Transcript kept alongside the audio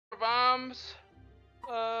arms,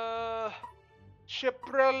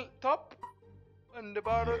 Shiprel top, and the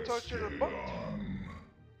bar torture butt.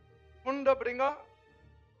 Wunderbringer,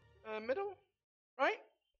 middle, right?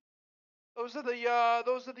 Those are the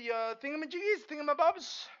thingamajiggies,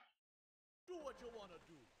 thingamabobs. Do what you wanna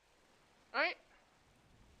do. Right?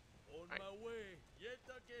 On my way, yet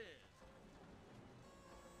again.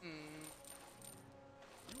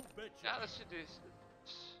 You betcha. Yeah, let's do this.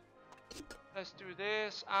 Let's do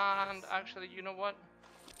this, and actually, you know what?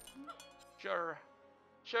 Sure,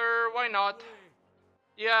 why not?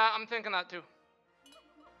 Yeah, I'm thinking that too.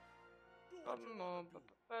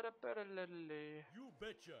 You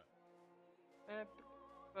betcha.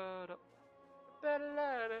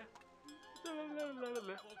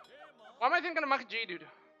 Why am I thinking of Mac G, dude?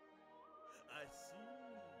 I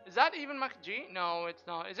see. Is that even Mac G? No, it's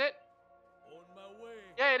not. Is it? On my way.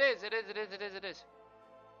 Yeah, it is. It is.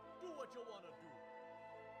 Do what you wanna do.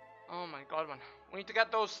 Oh my god, man. We need to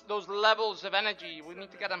get those levels of energy. We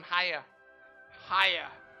need to get them higher.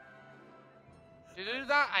 To do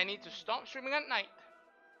that, I need to stop streaming at night.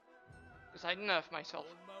 Because I nerf myself.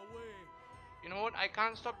 On my way. You know what? I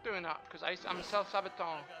can't stop doing that because I'm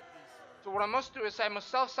self-sabotage. So what I must do is I must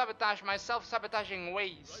self-sabotage my self-sabotaging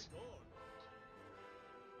ways. Right on.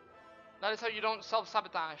 That is how you don't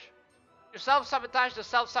self-sabotage. You self-sabotage the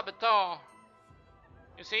self-saboteur.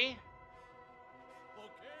 You see?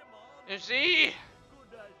 Okay, man. You see?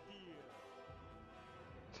 Good idea.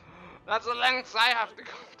 That's the lengths I have to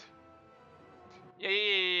go to. Yeah.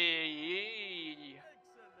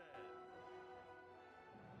 Excellent.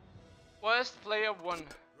 Worst player 1.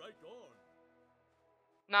 Right on.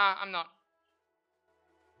 Nah, I'm not.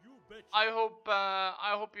 You betcha. I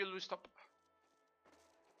hope you lose top.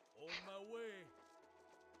 On my way.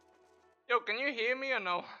 Yo, can you hear me or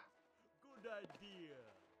no? Good idea.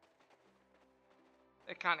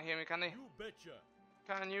 They can't hear me, can they? You betcha.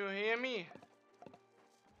 Can you hear me?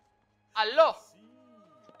 Hello? See.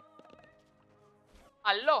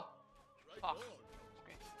 Hello? Right Fuck. on.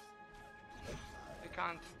 Okay.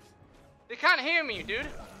 They can't hear me, dude.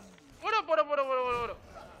 What up?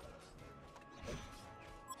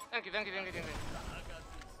 Thank you. I got this.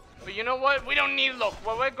 But you know what? We don't need luck.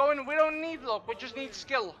 Where we're going, we don't need luck. We just need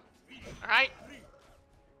skill. Alright?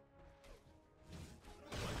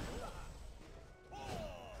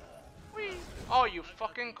 Oh, you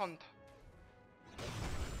fucking cunt.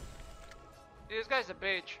 This guy's a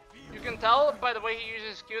bitch. You can tell by the way he uses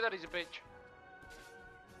his Q that he's a bitch.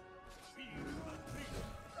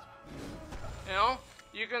 You know?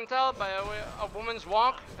 You can tell by a woman's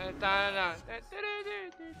walk.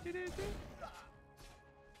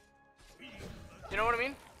 You know what I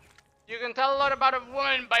mean? You can tell a lot about a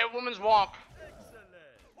woman by a woman's walk.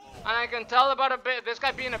 Excellent. And I can tell about this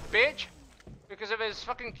guy being a bitch because of his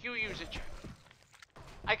fucking Q usage.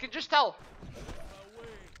 I can just tell. My way.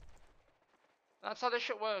 That's how this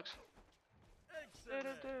shit works.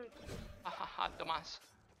 Excellent. Hahaha, dumbass.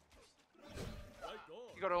 Right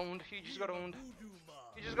on. He got owned. He just got owned. Voodoo man.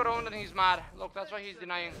 He just got owned and he's mad. Look, that's why he's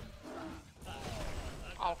denying.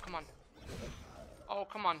 Oh, come on. Oh,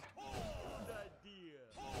 come on. Good idea.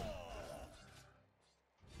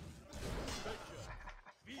 Betcha.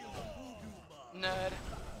 Feel the voodoo man. Nerd.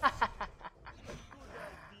 Good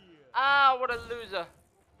idea. Ah, what a loser.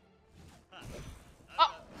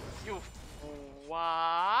 Oh, you.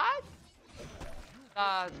 What?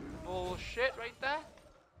 That's bullshit right there.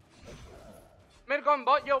 Mid-gun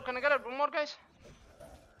bot, yo, can I get a room more, guys?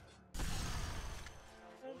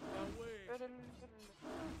 On my way.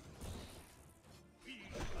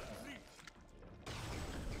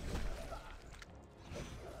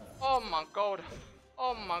 Oh my god.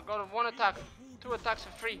 Oh my god, 1 attack. 2 attacks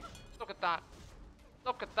for free. Look at that.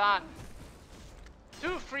 Look at that.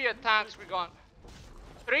 2 free attacks we got.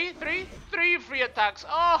 3 free attacks.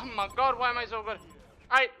 Oh my god, why am I so good?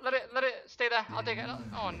 Alright, let it stay there. I'll take it.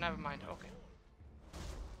 Oh, never mind. Okay.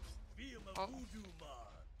 Feel the Oh. voodoo man.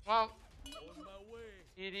 Well, On my way.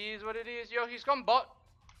 it is what it is. Yo, he's gone bot.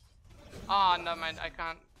 Ah, never mind. I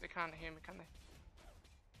can't. They can't hear me, can they?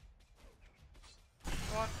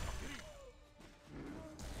 What?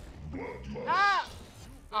 Ah!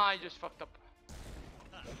 Ah, I just fucked up.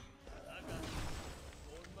 I got this.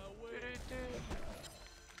 On my way.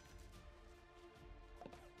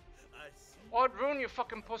 I see. Odd rune, you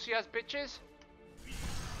fucking pussy ass bitches.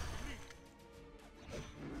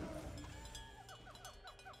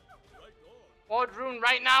 Right on. Odd rune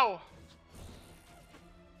right now.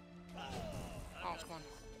 Oh, come on.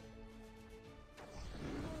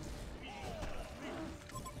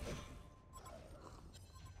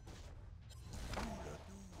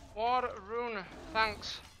 War rune,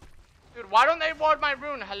 thanks. Dude, why don't they ward my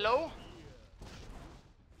rune? Hello?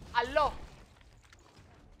 Hello?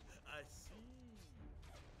 I see.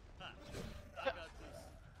 Ha, I got this.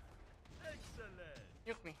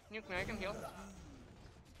 Excellent. Nuke me, I can heal.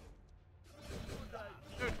 Good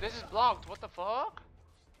idea. Dude, this is blocked. What the fuck?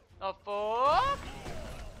 The fuck?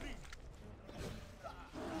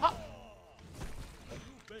 Huh. You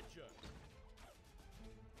betcha.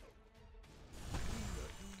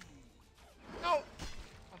 No!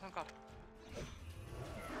 Oh, thank God.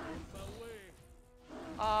 My way.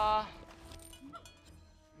 Uh, I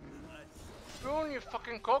see. Rune, you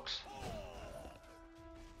fucking cooks.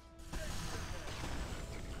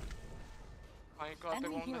 My God, they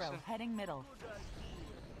Enemy won't hero listen. heading middle. Good idea.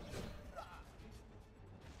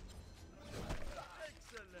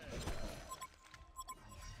 Excellent.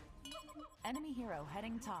 Enemy hero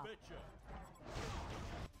heading top. Betcha.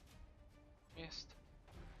 Missed.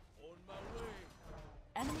 On my way.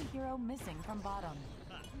 Enemy hero missing from bottom.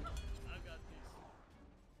 Ha, I got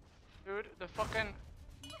this. Dude, the fucking...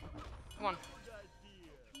 Come on. Good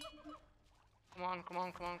idea. Come on, come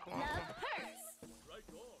on, come on, come on. Love Come on. hurts. Right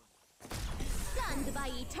on. Stunned by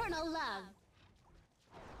eternal love.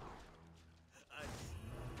 I see.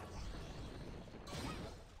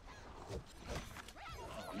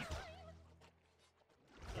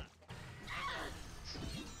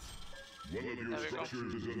 One of your There we go.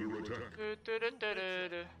 structures is under attack.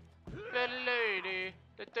 Du-du-du-du-du-du. Du-du-du-du.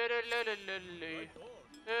 Du-du-du-du-du-du. Right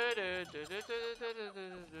on.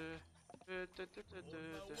 Du-du-du-du-du-du-du-du. On my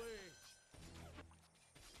Du-du-du-du-du-du. way.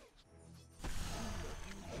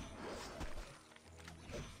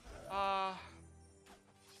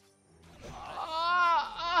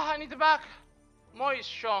 I need the back. Moist,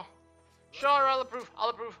 sure. Sure, I'll approve. I'll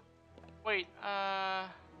approve. Wait, On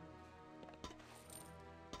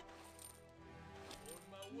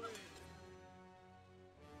my way.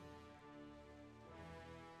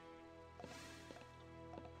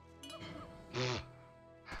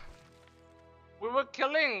 we were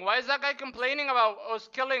killing. Why is that guy complaining about us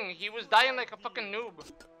killing? He was dying like a fucking noob.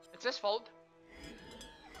 It's his fault.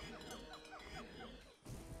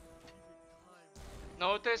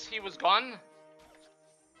 Notice he was gone.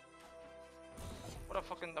 What a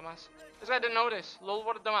fucking dumbass. This guy didn't notice. Lol,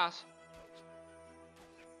 what a dumbass.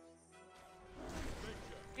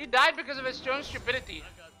 He died because of his own stupidity.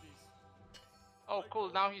 I got this. Oh, cool.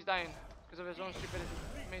 Now he's dying because of his own stupidity.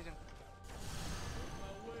 Amazing. On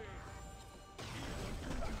my way.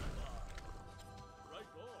 Right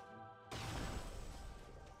on.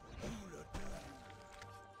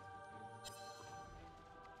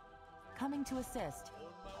 Coming to assist. On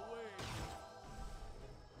my way.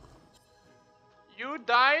 You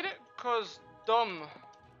died cause dumb.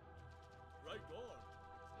 Right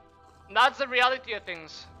on. That's the reality of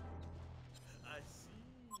things. I see.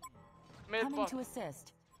 Mid Coming bot. to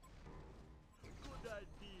assist. Good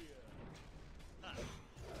idea. Ha,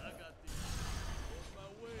 I got this. On my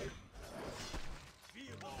way.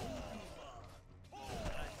 Feel the movement.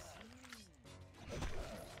 I see.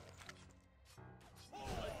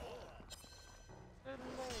 Right on.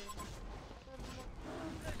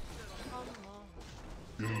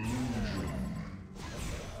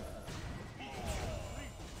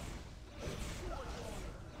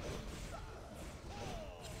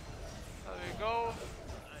 There we go.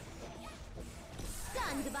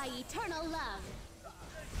 Stunned by eternal love.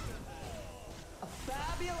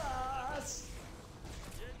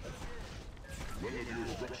 One of your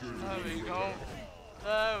structures There is we under go. attack.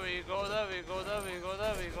 There we go. There we go. There we go.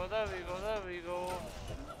 There we go. There we go. There we go.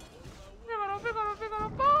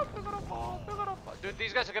 Dude,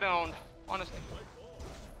 these guys are getting owned. Honestly,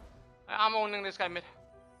 I'm owning this guy mid.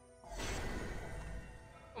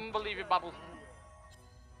 Unbelievable.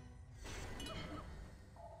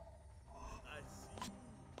 I see.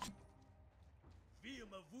 Feel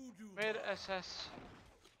my voodoo. Mid SS.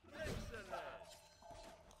 Excellent.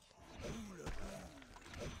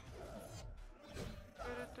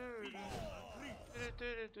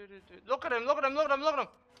 Look at him, look at him, look at him, look at him.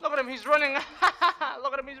 Look at him, he's running.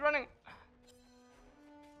 Look at him, he's running.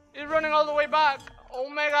 He's running all the way back.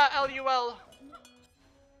 Omega LUL.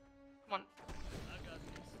 Come on. I got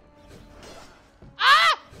this.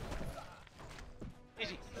 Ah!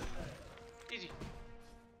 Easy. Easy.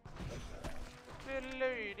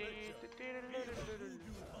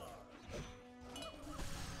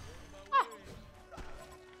 Ah!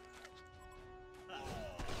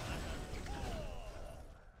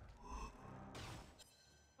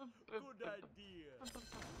 Good idea.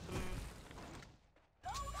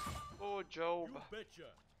 Oh, Job. You betcha.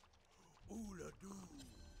 Oola doo.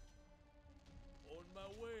 On my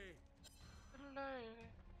way.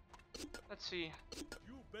 Let's see.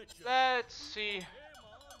 You betcha. Let's see. Hey, man.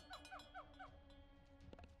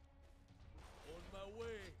 On my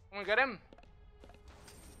way. Can we get him?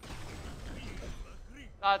 Agree.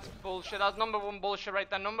 That's bullshit. That's number one bullshit right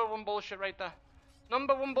there. Number one bullshit right there.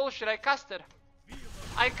 Number one bullshit. I casted.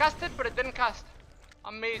 I casted, but it didn't cast.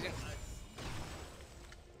 Amazing.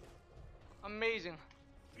 Amazing.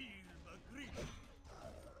 Agree.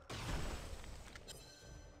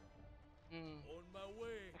 Hmm. On my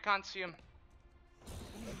way. I can't see him.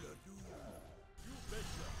 You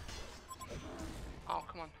betcha. Oh,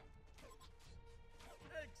 come on.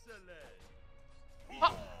 Excellent.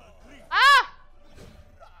 Ah! Agree. Ah!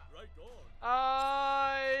 Right on.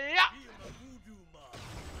 Yeah. Be a voodoo man.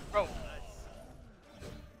 Bro.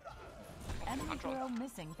 Enemy Control. hero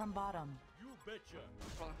missing from bottom. You betcha.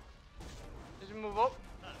 Does he move up?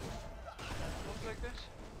 Move like this?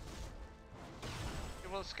 It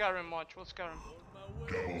will scare him, watch. We'll scare him. On my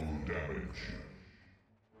way. Double damage.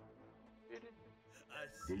 I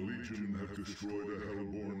The see. Legion have destroyed a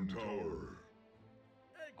Hellborn tower.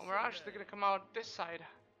 And we're actually gonna come out this side.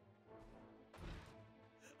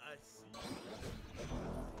 I see.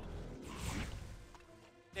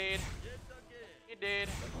 Did. Yet again. He did.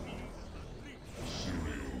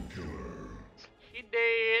 Serial killer. He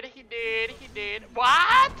did. He did. He did.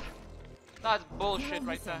 What? That's bullshit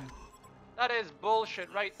right there. That is bullshit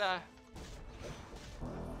right there.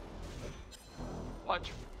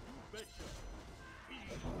 Watch.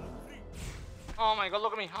 Oh my god,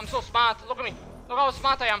 look at me. I'm so smart. Look at me. Look how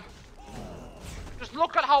smart I am. Just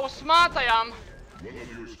look at how smart I am. One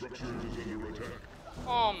of your structures is under attack.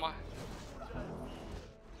 Oh my.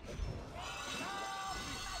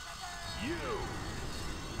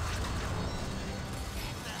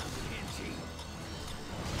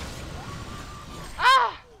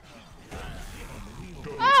 Ah!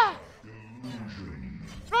 Ah!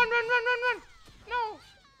 Run, run, run, run, run! No!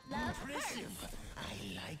 Love I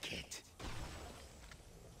like it.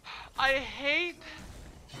 I hate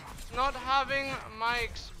not having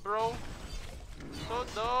mics, bro. So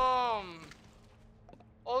dumb.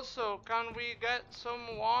 Also, can we get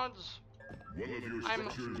some wads? One of your I'm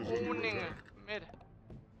structures is under owning attack. mid.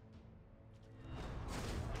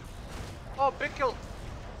 Oh, big kill.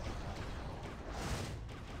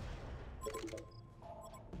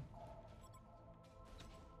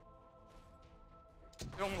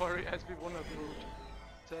 Don't worry, SB won't have moved.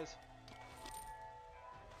 It says.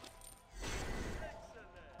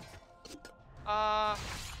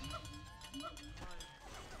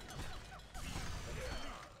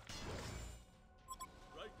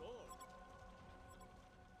 Right on.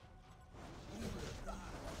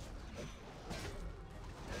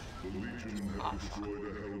 The Legion have destroyed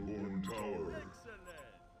a Hellborn tower. Excellent.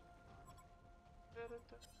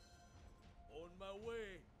 On my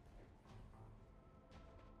way.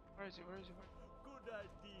 Where is he? Where is he? Good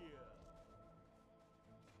idea.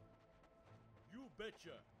 You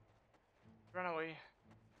betcha. Run away.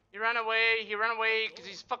 He ran away. He ran away because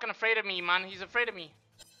he's fucking afraid of me, man. He's afraid of me.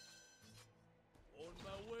 On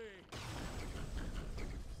my way.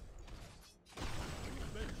 You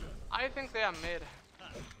betcha. I think they are mid.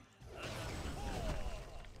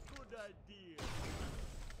 Good idea.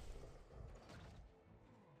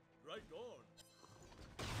 Right on.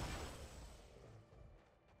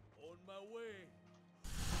 On my way.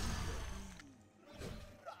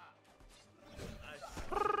 I see.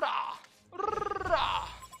 Rah! Rah!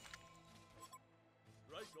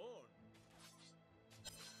 Right on.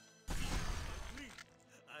 Agree.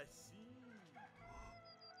 I see.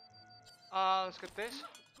 Let's get this.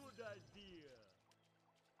 Good idea.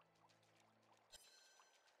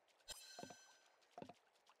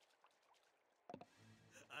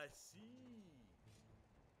 I see.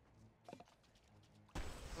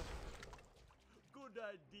 Good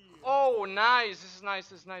idea. Oh, nice. This is nice.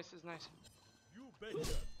 This is nice. This is nice. You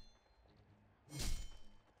betcha.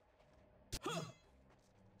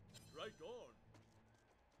 Right on.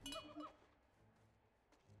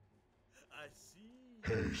 I see.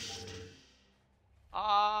 Haste.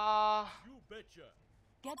 You betcha.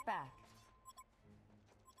 Get back.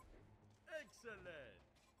 Excellent.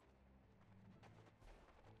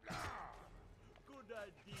 Good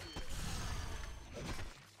idea.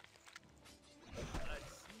 I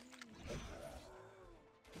see.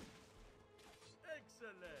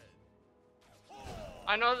 Excellent.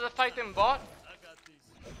 I know there's a fighting bot, I got this.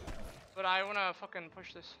 but I wanna fucking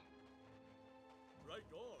push this. Right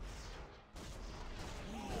on.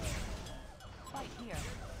 Fight here.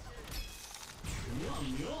 Yum,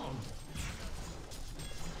 yum.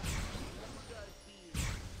 Good idea.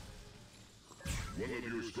 One of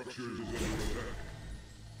your structures is under attack.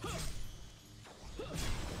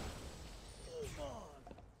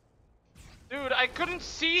 I couldn't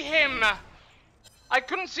see him. I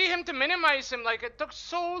couldn't see him to minimize him. Like, it took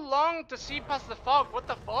so long to see past the fog. What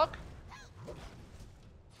the fuck?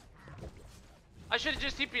 I should have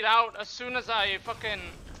just TP'd out as soon as I fucking...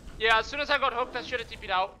 Yeah, as soon as I got hooked, I should have TP'd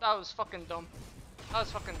out. That was fucking dumb. That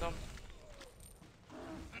was fucking dumb.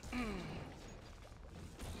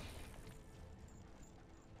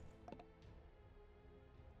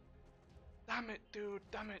 Damn it, dude.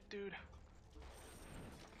 Damn it, dude.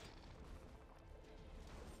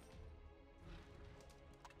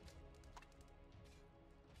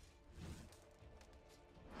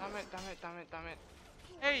 Damn it, damn it, damn it, damn it.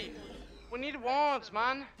 Hey, we need wands,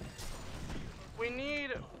 man. We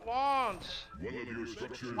need wands. One of your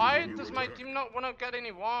structures Why is under does my attack. team not want to get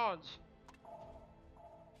any wands?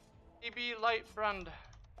 EB light brand.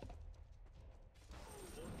 On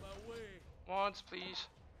my way. Wands, please.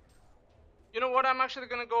 You know what? I'm actually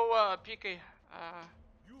gonna go PK.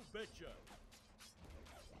 You betcha.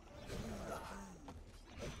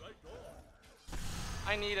 Right on.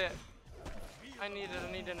 I need it. I need it.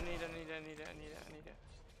 I need it. I need it. I need it. I need it. I need it. I need it.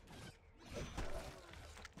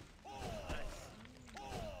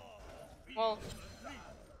 Well,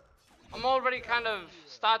 I'm already kind of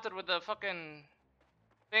started with the fucking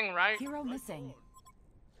thing, right? Hero missing.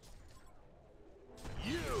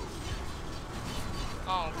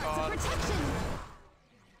 Oh god. Protection.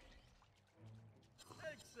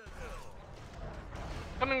 Excellent.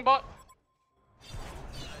 Coming bot.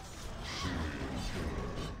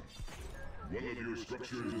 One of your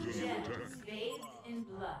structures is under attack. Bathed in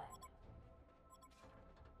blood.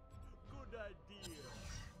 Good idea.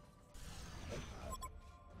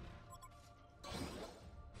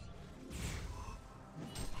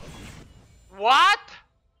 What?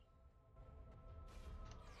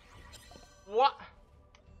 What?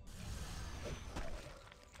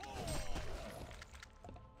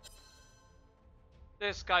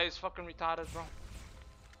 This guy is fucking retarded, bro.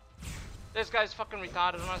 This guy's fucking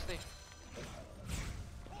retarded, honestly.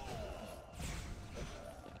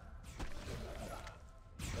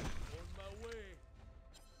 On my way.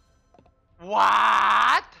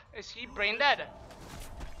 What? Is he brain dead?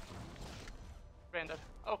 Brain dead.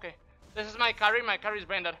 Okay. This is my carry. My carry is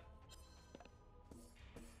brain dead.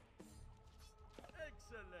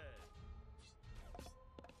 Excellent.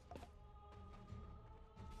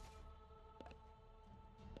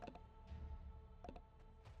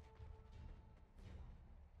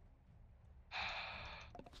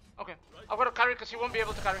 Okay. I've got to carry because he won't be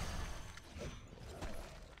able to carry.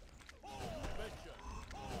 Betcha.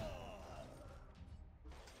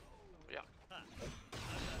 Yeah.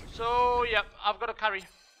 So, yeah, I've got to carry.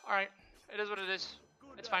 Alright. It is what it is.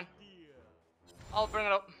 Good It's fine. idea. I'll bring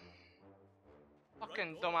it up.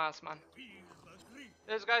 Fucking dumbass, man. Please agree.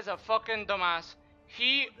 This guy's a fucking dumbass.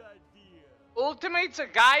 He Good idea. ultimates a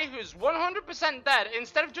guy who's 100% dead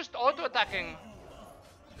instead of just auto-attacking.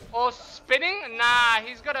 Or spinning? Nah,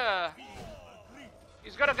 he's gotta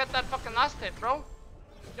get that fucking last hit, bro.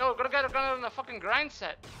 Yo, gotta get on the fucking grind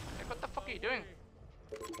set. Like, what the fuck are you doing?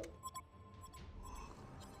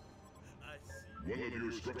 I see. One of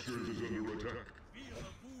your structures is under attack. Feel a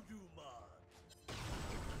voodoo man.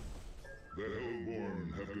 The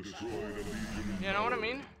Hellborn have destroyed a legion. You know what I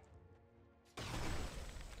mean? You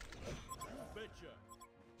betcha.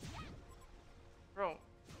 Bro.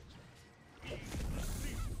 I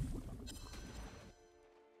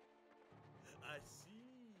see.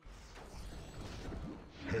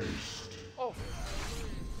 Haste. Oh.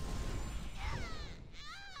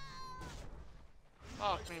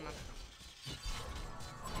 Fuck me, man.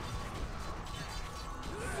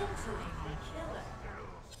 Excellent.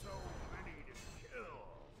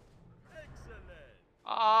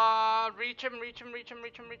 Reach him, reach him, reach him,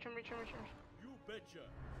 reach him, reach him, reach him, reach him. You betcha.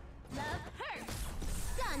 Love hurts.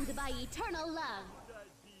 Stunned by eternal love. Good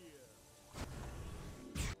idea.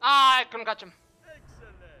 I couldn't catch him.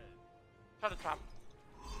 Excellent. Try to trap.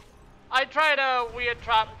 I tried a weird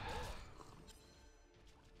trap.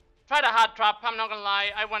 Tried a hard trap, I'm not gonna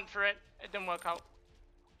lie. I went for it. It didn't work out.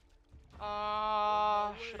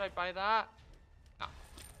 Should I buy that? No.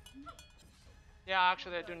 Yeah,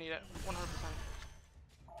 actually I do need it. 100%.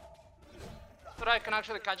 But I can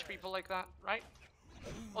actually catch people like that, right?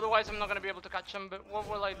 Otherwise I'm not gonna be able to catch them, but what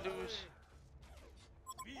will I lose?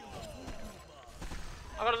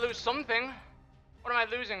 I gotta lose something. What am I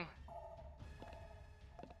losing?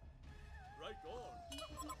 Right on.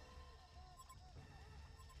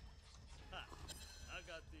 Ha! I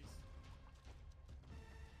got this.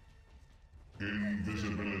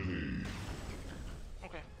 Invisibility.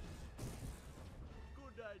 Okay.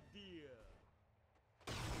 Good idea.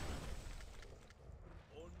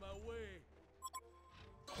 On my way.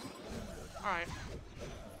 Alright.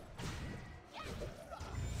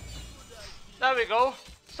 There we go.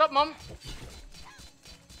 Sup, mom?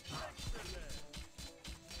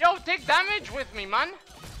 Yo, take damage with me, man.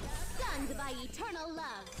 Stunned by eternal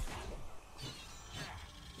love.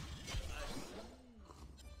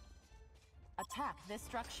 Attack this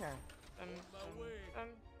structure.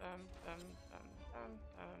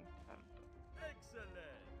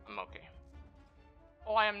 I'm okay.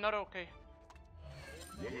 Oh, I am not okay.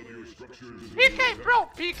 One of your structures is PK, bro!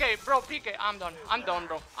 PK, bro, PK. I'm done. I'm done,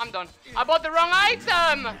 bro. I'm done. I bought the wrong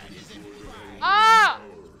item! Ah!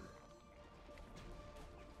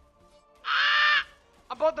 Ah!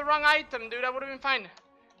 I bought the wrong item, dude. That would have been fine.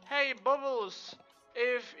 Hey, Bubbles.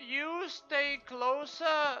 If you stay closer,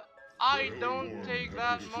 I don't take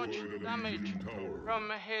that much damage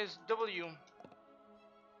from his W.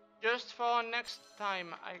 Just for next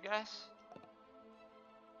time, I guess.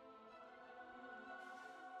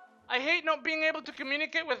 I hate not being able to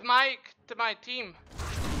communicate with Mike to my team.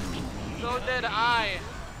 So did I.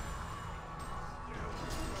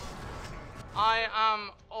 I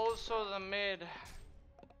am also the mid.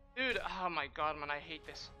 Dude, oh my god, man, I hate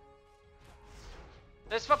this.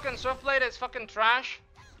 This fucking Swiftblade is fucking trash.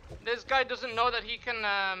 This guy doesn't know that he can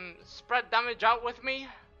spread damage out with me.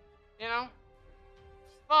 You know?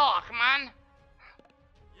 Fuck, man.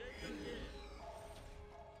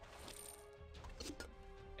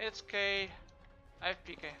 It's K. I have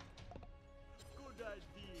PK. Good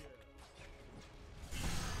idea.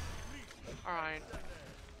 Alright.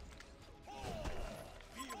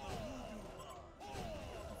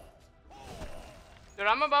 Dude,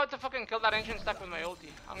 I'm about to fucking kill that ancient stack with my ulti.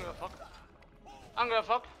 I'm gonna fuck. I'm gonna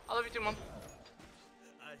fuck. I love you too, mom.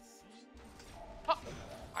 I see. Fuck.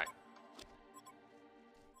 Alright.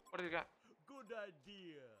 What do you got? Good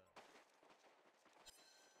idea.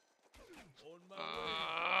 On my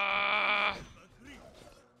way. Agree.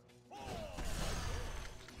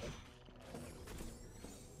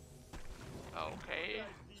 Okay.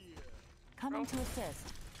 Idea. Coming to assist.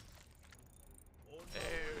 On my way.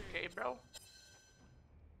 Okay, bro.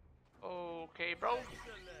 Okay, bro.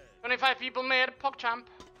 Excellent. 25 people made. PogChamp.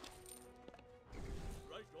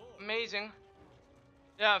 Right on. Amazing.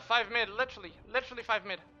 Yeah, 5 mid. Literally. Literally 5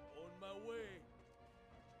 mid. On my way.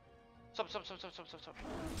 Stop.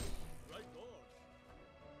 Right on.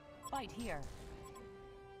 Fight here.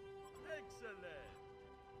 Excellent.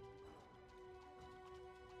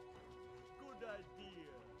 Good idea.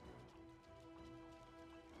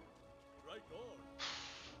 Right on.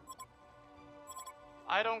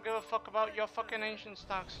 I don't give a fuck about your fucking ancient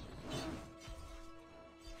stacks.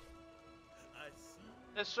 I see.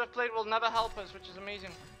 This Swiftblade will never help us, which is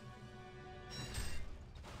amazing.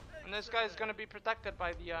 And this guy is gonna be protected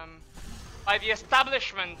by the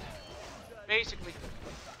establishment, basically.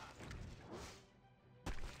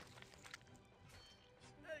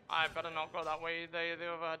 I better not go that way. They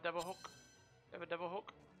have a double hook. They have a double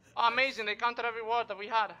hook. Oh, amazing! They countered every ward that we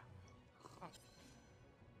had. Oh.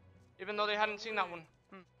 Even though they hadn't seen that one.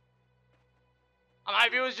 And my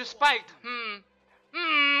view is just spiked.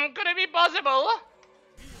 Could it be possible?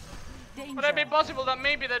 Danger. Could it be possible that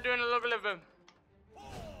maybe they're doing a little bit of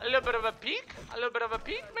a peek? A little bit of a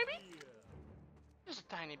peek, maybe? Just a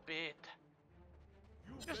tiny bit.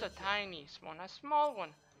 Just a tiny one, a small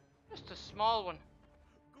one. Just a small one.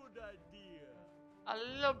 Good idea. A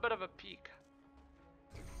little bit of a peek.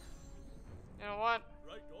 You know what?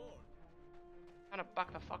 Right on. Kind of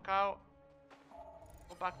back the fuck out.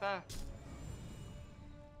 Go back there.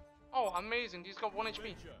 Oh, amazing. He's got 1 HP.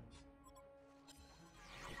 Ranger.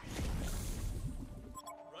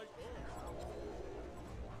 Right on.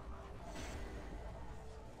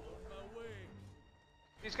 On my way.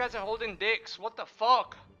 These guys are holding dicks. What the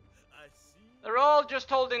fuck? I see. They're all just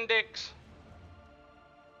holding dicks.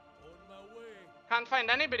 On my way. Can't find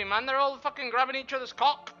anybody, man. They're all fucking grabbing each other's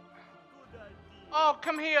cock. Good idea. Oh,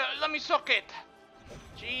 come here. Let me suck it.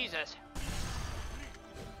 Jesus.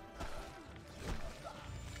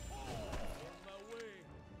 On my way.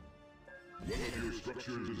 One of your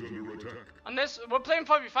structures is under attack. On this, we're playing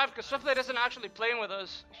 5v5 because Swiftblade isn't actually playing with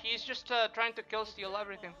us. He's just trying to kill steal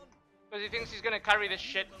everything. Because he thinks he's gonna carry this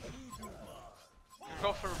shit.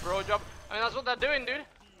 Go for a bro job. I mean, that's what they're doing, dude.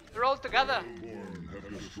 They're all together. Hellborn have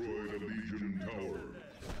destroyed a Legion tower.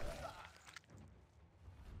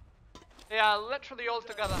 They are literally all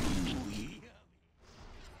together.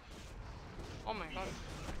 Oh my god.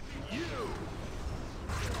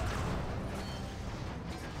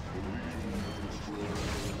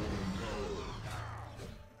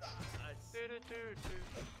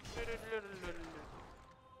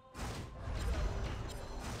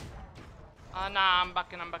 Nah, I'm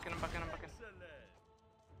backing. I'm backing.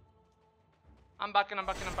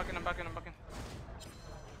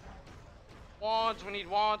 Wands, we need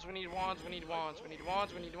wands.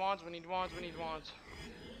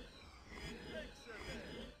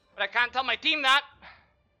 But I can't tell my team that.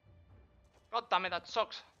 God damn it, that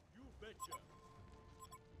sucks.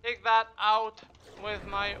 Take that out with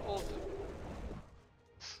my ult.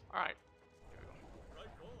 Alright.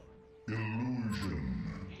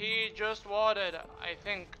 Illusion. He just warded, I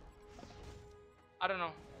think. I don't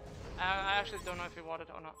know. I actually don't know if he warded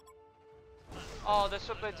or not. Oh, this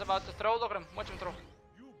Switchblade's about to throw. Look at him. Watch him throw.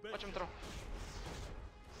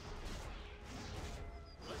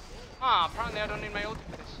 Ah, apparently I don't need my ulti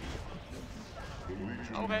for this.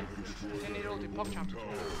 Okay. Didn't need ulti. PogChamp.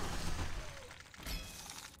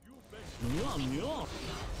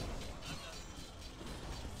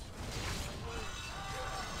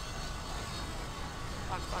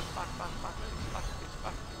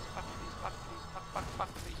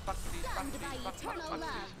 Stunned by eternal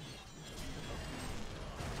love.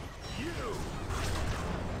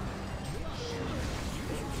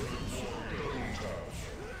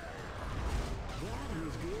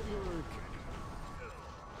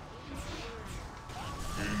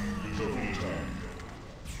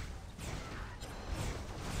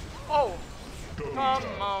 Oh! Come on,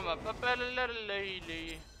 a little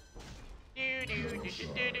lady.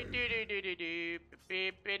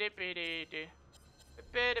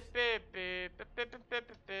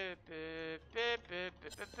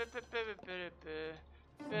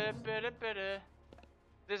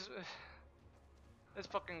 This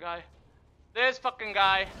fucking guy. This fucking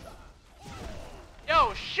guy.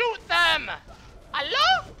 Yo, shoot them!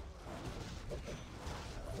 Hello?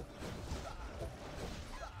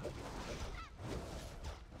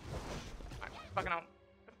 Alright, backing out.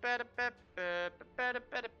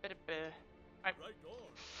 Right.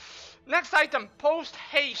 Next item, post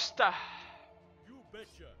haste. You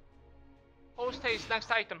betcha. Post haste,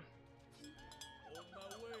 next item. On my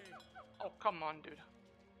way. Oh, come on, dude.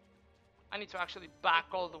 I need to actually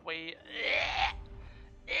back all the way.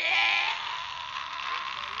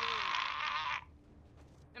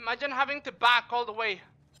 Imagine having to back all the way.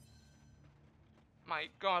 My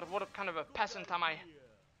god, what a kind of a peasant am I?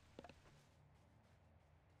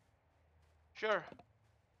 Sure.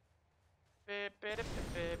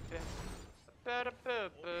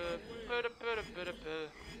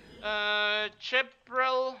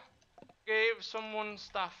 Chiprel gave someone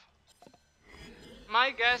stuff.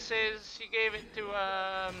 My guess is he gave it to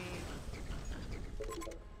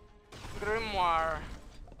Grimoire.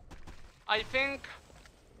 I think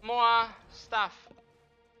more stuff.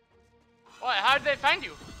 What? How did they find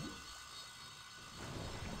you?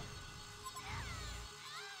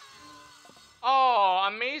 Oh,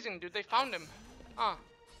 amazing, dude. They found him.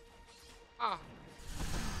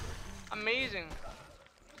 Amazing.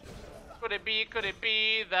 Could it be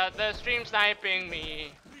that they're stream sniping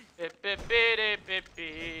me? Could it be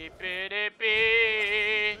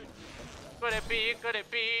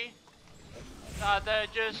that they're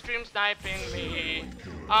just stream sniping me?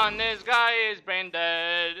 And this guy is brain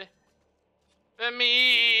dead. For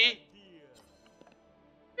me.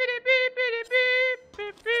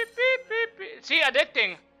 See,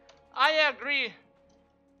 addicting. I agree.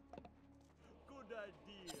 Good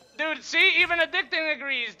idea. Dude, see, even addicting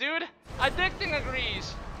agrees, dude. Addicting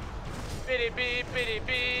agrees.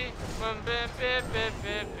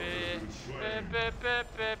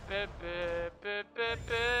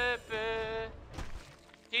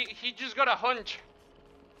 He just got a hunch.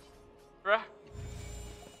 Bruh.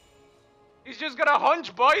 He's just got a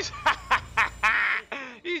hunch, boys.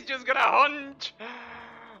 He's just got a hunch.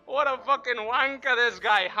 What a fucking wanker this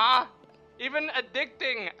guy, huh? Even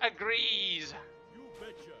addicting agrees. You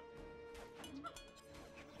betcha.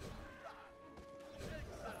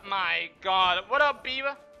 My god. What up,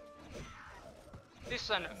 Beaver?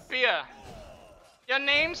 Listen, Beer. Your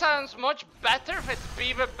name sounds much better if it's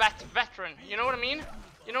Beaver Veteran. You know what I mean?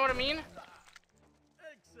 You know what I mean?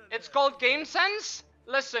 Excellent. It's called Game Sense.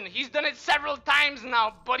 Listen, he's done it several times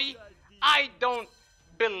now, buddy. I don't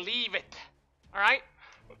believe it. Alright?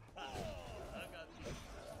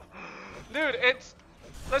 Dude, it's...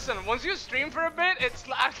 Listen, once you stream for a bit, it's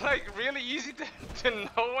like really easy to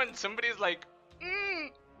know when somebody's like,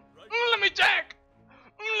 let me check!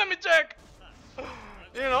 Let me check!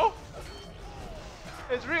 You know?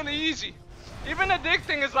 It's really easy. Even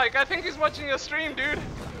addicting is like, I think he's watching your stream, dude.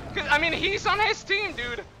 'Cause, I mean, he's on his team,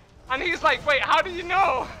 dude. And he's like, wait, how do you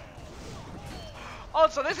know?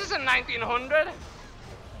 Also, this is in 1900.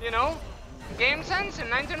 You know? Game Sense in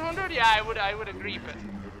 1900? Yeah, I would agree, but...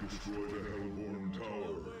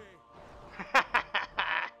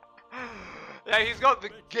 Yeah, he's got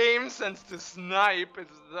the game sense to snipe.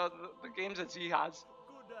 It's the game sense he has.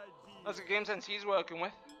 Good idea. That's the game sense he's working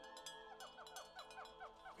with.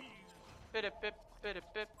 Bit-a-bip,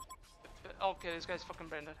 bit-a-bip. Okay, this guy's fucking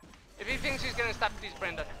brain dead. If he thinks he's gonna staff, he's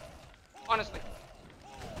brain dead. Honestly.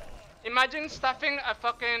 Imagine staffing a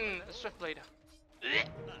fucking Swiftblade. I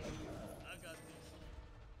got this.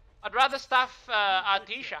 I'd rather staff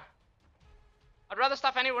Artisha. I'd rather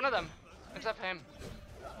staff any one of them, except for him.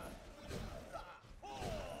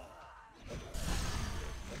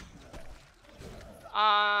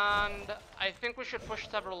 And I think we should push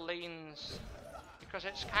several lanes, because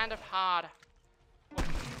it's kind of hard.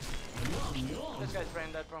 This guy's brain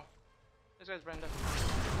dead, bro. This guy's brain dead.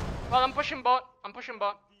 Well, I'm pushing bot. I'm pushing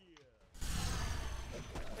bot.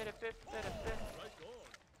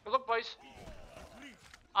 Good luck, boys.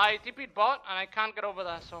 I TP'd bot and I can't get over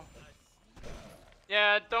there, so.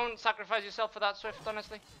 Yeah, don't sacrifice yourself for that Swift,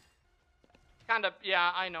 honestly. Kinda,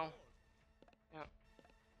 yeah, I know.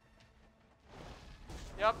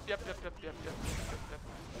 Yep. Yep.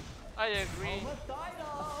 I agree.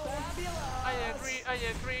 I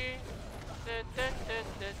agree.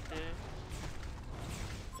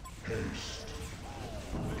 Haste.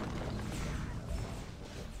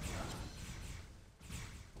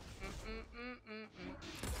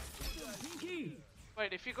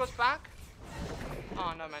 Wait, if he goes back?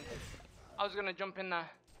 Oh, no, man. I was gonna jump in there.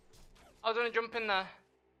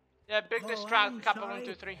 Yeah, big distract, Kappa 1,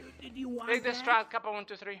 2, 3. Big distract, Kappa 1,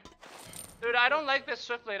 2, 3. Dude, I don't like this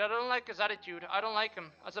Swiftblade. I don't like his attitude. I don't like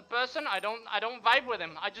him. As a person, I don't vibe with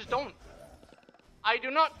him. I just don't. I do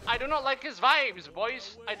not like his vibes,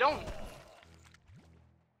 boys. I don't.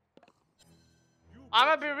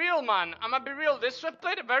 I'ma be real, man. I'ma be real. This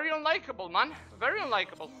Swiftblade, very unlikable, man. Very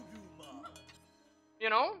unlikable. You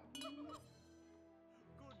know? Good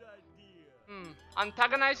idea.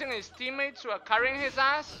 Antagonizing his teammates who are carrying his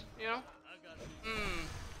ass, you know?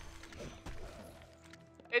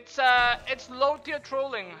 It's low tier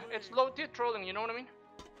trolling. It's low tier trolling, you know what I mean?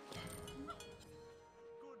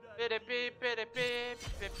 Excellent.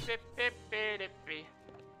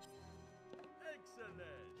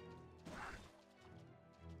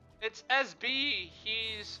 It's SB.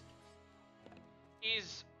 He's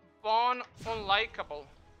born unlikable.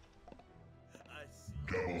 I see.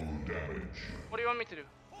 Double damage. What do you want me to do?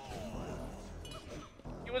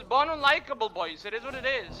 He was born unlikable, boys. It is what it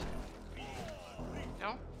is. You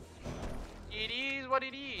know? It is what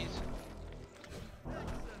it is.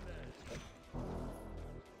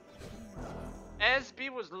 SB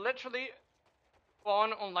was literally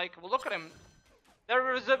born unlikable. Look at him.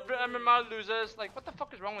 There is a MMR losers. Like, what the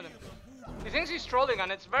fuck is wrong with him? He thinks he's trolling,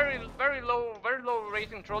 and it's very low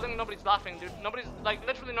rating trolling. Nobody's laughing, dude. Nobody's, like,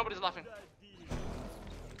 literally nobody's laughing.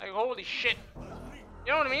 Like, holy shit.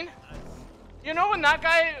 You know what I mean? You know when that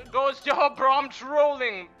guy goes, yo, bro, I'm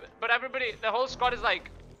trolling, but everybody, the whole squad is like,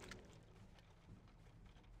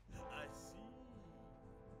 I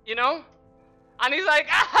see. you know? And he's like,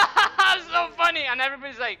 ah, so funny, and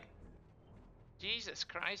everybody's like, Jesus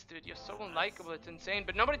Christ, dude, you're so unlikable, it's insane.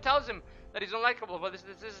 But nobody tells him that he's unlikable. But this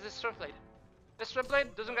Swiftblade. This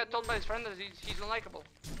Swiftblade doesn't get told by his friend that he's unlikable.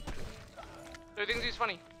 So he thinks he's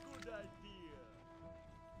funny. Good idea.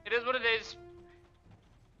 It is what it is.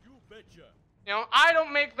 You betcha. You know, I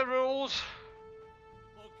don't make the rules.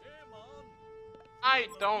 Okay, man. I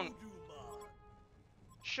don't. You do, man.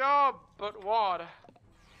 Sure, but what? Right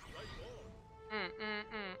on.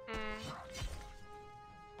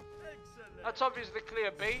 Excellent. That's obviously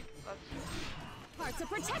clear bait. That's Parts of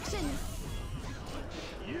protection.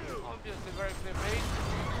 obviously very clear bait.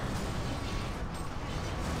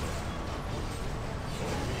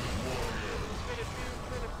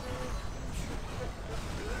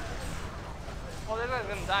 Oh, this guy's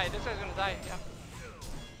gonna die. This guy's gonna die. Yeah.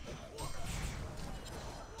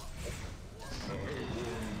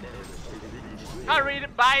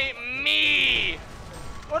 Carried by me.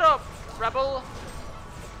 What up, rebel?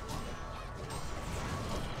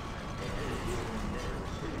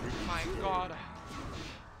 My God.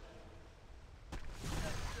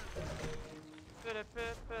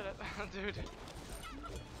 Dude.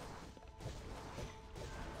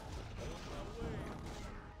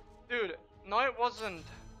 Dude, no it wasn't.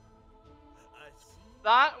 I see.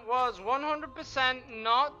 That was 100%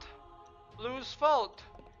 not Blue's fault.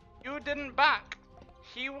 You didn't back.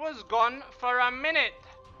 He was gone for a minute.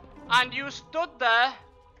 And you stood there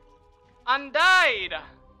and died.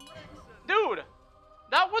 Dude,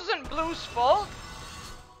 that wasn't Blue's fault.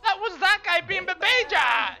 That was that guy being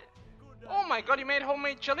Babeja. Oh my God, you made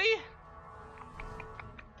homemade chili?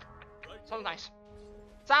 Sounds nice.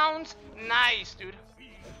 Sounds nice, dude.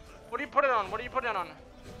 What do you put it on? What do you put it on?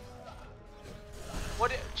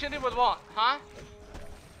 Chili with what? Huh?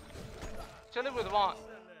 Chili with what?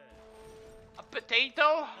 A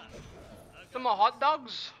potato? Some more hot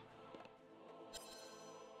dogs?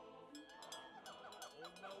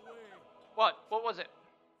 What? What was it?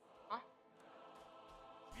 Huh?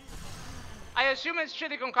 I assume it's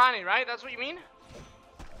chili con carne, right? That's what you mean?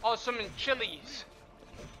 Or some chilies.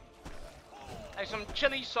 Like some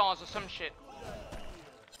chili sauce or some shit.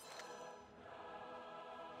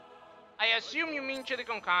 I assume you mean chili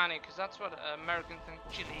con carne, because that's what Americans think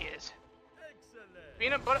chili is. Excellent.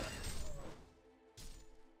 Peanut butter.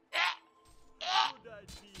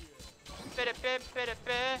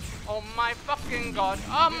 Oh my fucking god.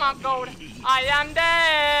 Oh my god. I am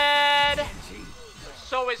dead.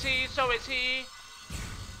 So is he. So is he.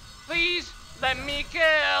 Please let me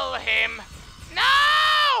kill him.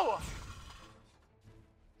 No!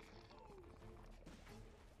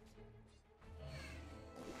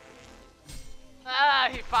 Ah,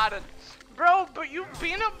 he farted. Bro, but you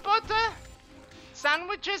peanut butter?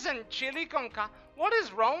 Sandwiches and chili con carne? What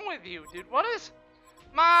is wrong with you, dude? What is...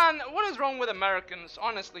 Man, what is wrong with Americans,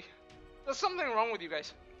 honestly? There's something wrong with you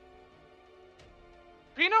guys.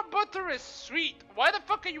 Peanut butter is sweet. Why the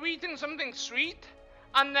fuck are you eating something sweet?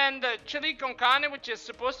 And then the chili con carne, which is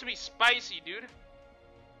supposed to be spicy, dude.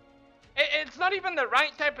 It's not even the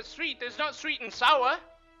right type of sweet. It's not sweet and sour.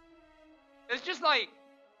 It's just like...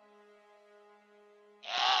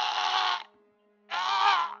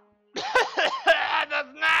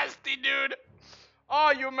 That's nasty, dude.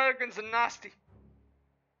 Oh, you Americans are nasty.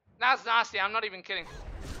 That's nasty, I'm not even kidding.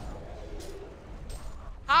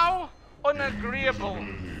 How unagreeable,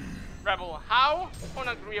 Rebel. How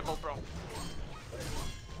unagreeable, bro.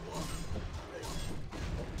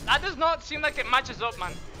 That does not seem like it matches up,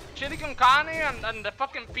 man. Chili con carne and the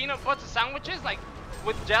fucking peanut butter sandwiches, like,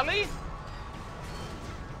 with jelly?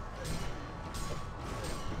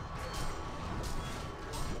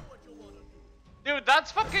 Dude,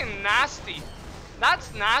 that's fucking nasty.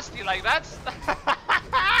 That's nasty, like, that's...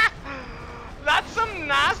 That's some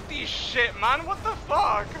nasty shit, man. What the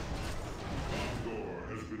fuck? Door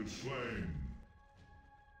has been slain.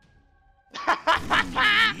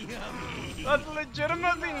 That's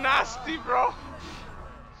legitimately nasty, bro.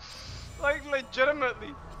 Like,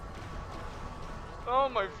 legitimately. Oh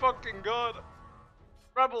my fucking god.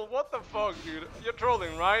 Rebel, what the fuck, dude? You're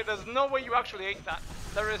trolling, right? There's no way you actually ate that.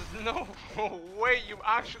 There is no way you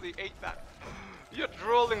actually ate that. You're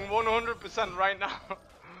trolling 100% right now.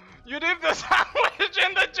 You did the sandwich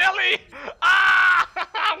in the jelly! Ah!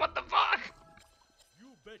 What the fuck?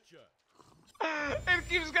 You betcha. It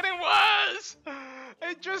keeps getting worse!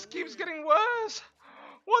 It just keeps getting worse!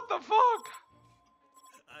 What the fuck?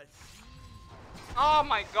 I see. Oh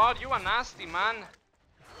my god, you are nasty, man.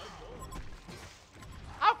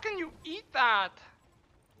 How can you eat that?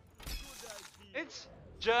 It's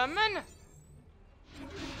German?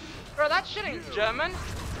 Bro, that shit ain't German.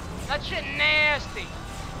 That shit nasty.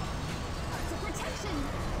 To protection.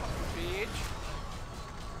 Bitch.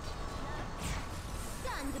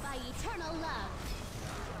 Stunned by eternal love.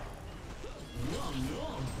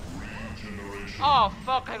 Regeneration. Oh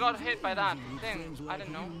fuck, I got hit by that thing. I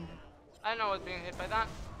didn't know. I didn't know I was being hit by that.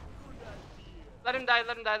 Let him die,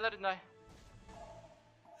 let him die, let him die.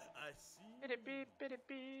 I see. Beep, beep, beep,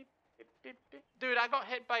 beep, beep, beep, beep. Dude, I got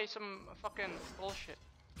hit by some fucking bullshit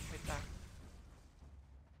like that.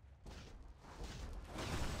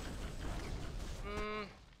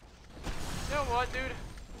 You know what, dude?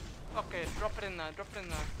 Okay, drop it in there, drop it in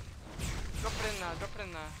there. Drop it in there, drop it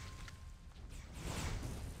in there.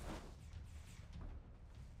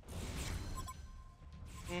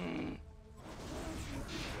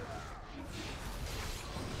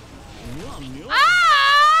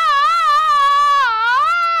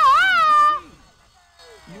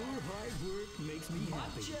 Your hard work makes me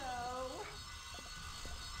happy.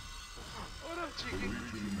 What up, The Cheeky?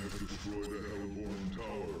 Legion have destroyed a Hellborn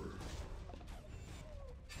tower.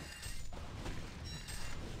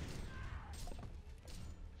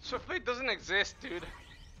 Swiftblade doesn't exist, dude.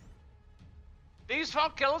 These 4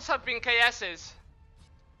 kills have been KS's.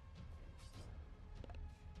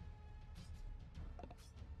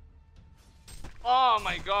 Oh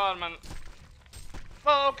my god, man.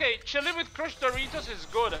 Well, okay, chili with crushed Doritos is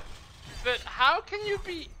good. But how can you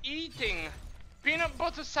be eating peanut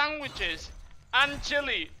butter sandwiches and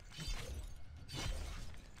chili?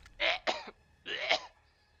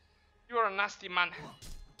 You are a nasty man.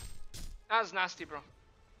 That's nasty, bro.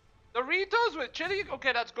 Doritos with chili?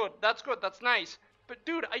 Okay, that's good. That's good. That's nice. But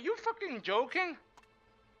dude, are you fucking joking?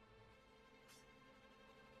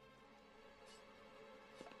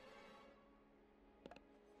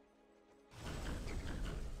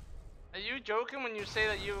 Are you joking when you say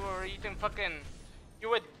that you were eating fucking... You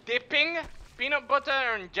were dipping peanut butter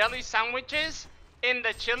and jelly sandwiches in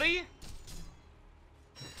the chili?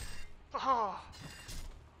 Oh.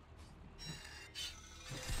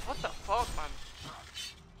 What the fuck, man?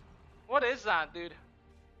 What is that, dude?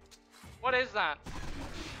 What is that?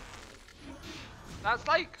 That's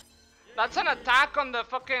like... That's an attack on the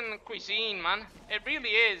fucking cuisine, man. It really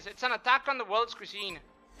is. It's an attack on the world's cuisine to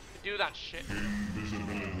do that shit.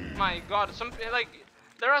 My god, some like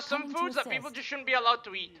there are some foods that people just shouldn't be allowed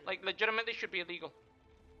to eat. Like legitimately should be illegal.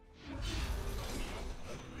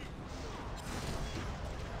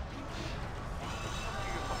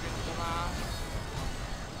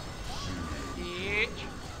 Bitch.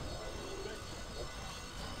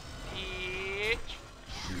 Bitch.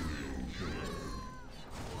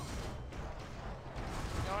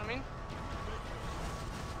 You know what I mean?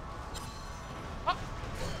 Oh.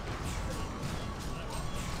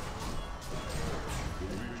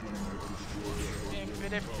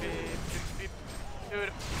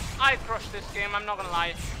 Dude, I crushed this game, I'm not gonna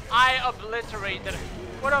lie. I obliterated it.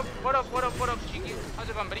 What up, what up, what up, what up, Cheeky? How's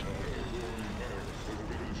it going, buddy?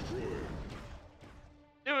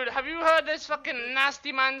 Dude, have you heard this fucking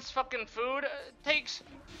nasty man's fucking food takes?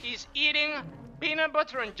 He's eating peanut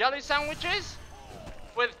butter and jelly sandwiches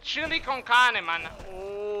with chili con carne, man.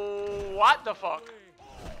 What the fuck?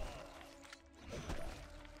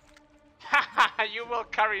 You will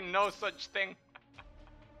carry no such thing.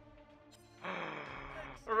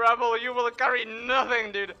 Rebel, you will carry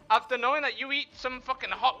nothing, dude. After knowing that you eat some fucking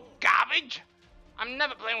hot garbage, I'm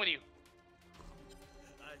never playing with you.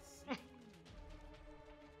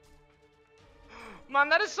 Man,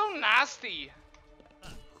 that is so nasty.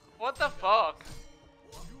 What the fuck?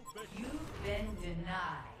 You've been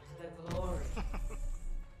denied the glory.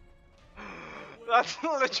 That's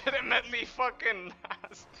legitimately fucking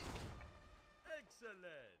nasty.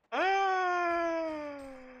 Excellent.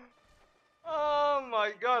 Oh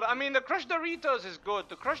my god. I mean, the crushed Doritos is good.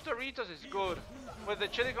 The crushed Doritos is good. With the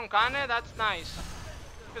chili con carne, that's nice.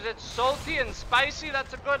 Because it's salty and spicy,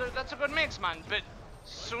 that's a good mix, man. But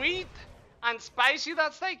sweet and spicy,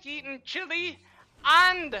 that's like eating chili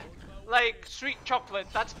and like sweet chocolate.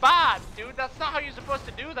 That's bad, dude. That's not how you're supposed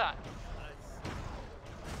to do that.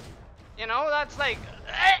 You know, that's like...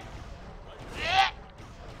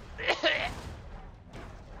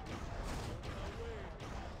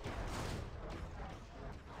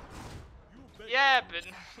 Yeah, but...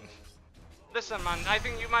 Listen, man, I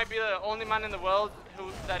think you might be the only man in the world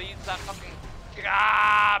that eats that fucking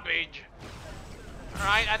garbage.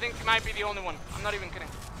 Alright, I think you might be the only one. I'm not even kidding.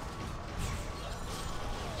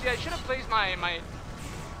 See, I should have placed my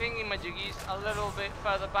thingy-majiggies a little bit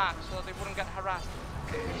further back so they wouldn't get harassed.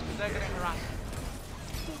 Because they're getting harassed.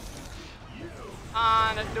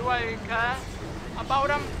 And do I care about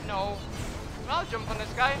them? No. Well, I'll jump on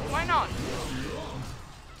this guy. Why not?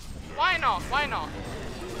 Why not? Why not?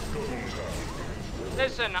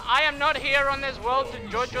 Listen, I am not here on this world to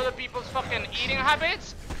judge other people's fucking eating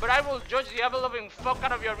habits, but I will judge the ever-loving fuck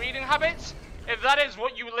out of your eating habits if that is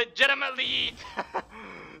what you legitimately eat.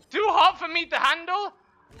 Too hot for me to handle?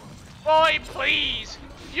 Boy, please.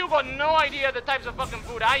 You got no idea the types of fucking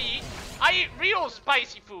food I eat. I eat real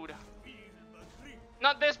spicy food.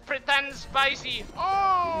 Not this pretend spicy.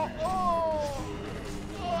 Oh,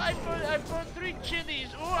 I put 3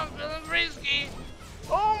 chilies. Oh, I'm feeling risky.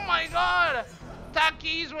 Oh my god.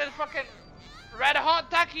 Takis with fucking red hot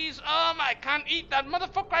takis. I can't eat that.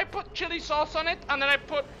 Motherfucker, I put chili sauce on it, and then I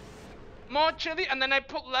put more chili, and then I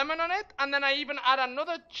put lemon on it, and then I even add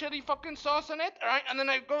another chili fucking sauce on it, alright? And then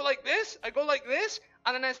I go like this,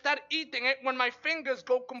 and then I start eating it when my fingers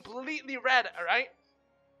go completely red, alright?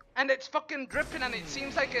 And it's fucking dripping, and it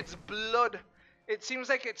seems like it's blood. It seems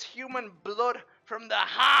like it's human blood from the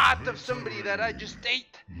heart of somebody that I just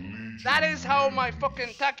ate. That is how my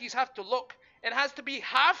fucking takis have to look. It has to be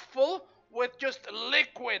half full with just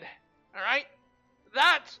liquid, alright?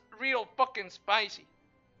 That's real fucking spicy,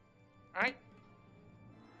 alright?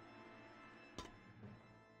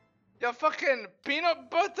 Your fucking peanut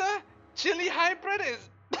butter chili hybrid is...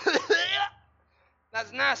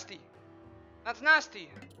 That's nasty. That's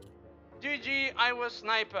nasty. GG, I was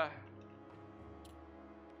sniper.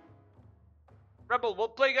 Rebel, we'll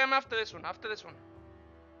play a game after this one,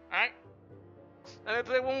 Alright? Let me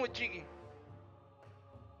play one with Cheeky.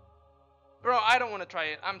 Bro, I don't want to try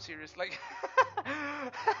it. I'm serious. Like,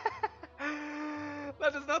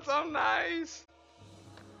 that does not sound nice.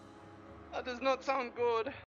 That does not sound good.